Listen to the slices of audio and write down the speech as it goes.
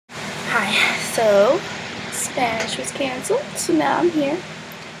So, Spanish was canceled, so now I'm here.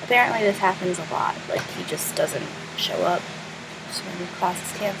 Apparently this happens a lot, like he just doesn't show up when class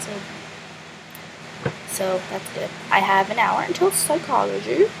is canceled. So that's good. I have an hour until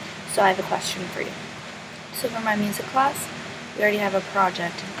psychology, so I have a question for you. So for my music class, we already have a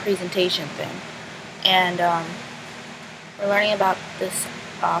project and presentation thing, and we're learning about this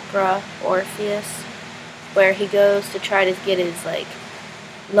opera, Orpheus, where he goes to try to get his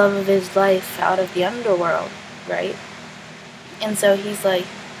love of his life out of the underworld, right? And so he's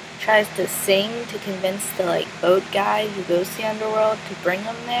tries to sing to convince the boat guy who goes to the underworld to bring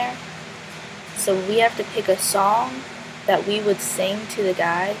him there. So we have to pick a song that we would sing to the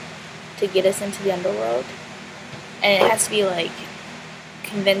guy to get us into the underworld, and it has to be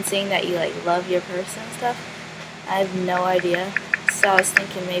convincing that you love your person and stuff. I have no idea, so I was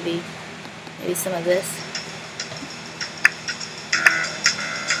thinking maybe some of this.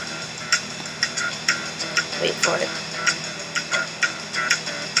 Wait for it.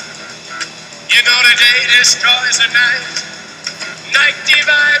 You know the day destroys the night, night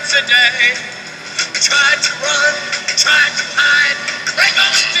divides the day. Try to run, try to hide, break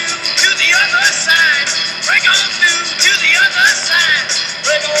on through to the other side, break on through to the other side,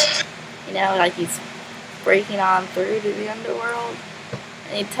 break on through. You know, he's breaking on through to the underworld.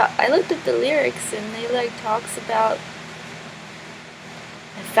 And I looked at the lyrics, and they talks about,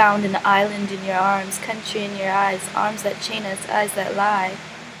 I found an island in your arms, country in your eyes, arms that chain us, eyes that lie.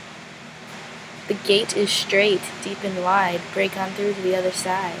 The gate is straight, deep and wide, break on through to the other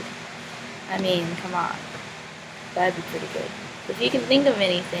side. I mean, come on. That'd be pretty good. If you can think of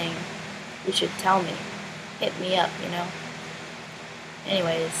anything, you should tell me. Hit me up, you know.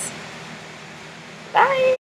 Anyways, bye!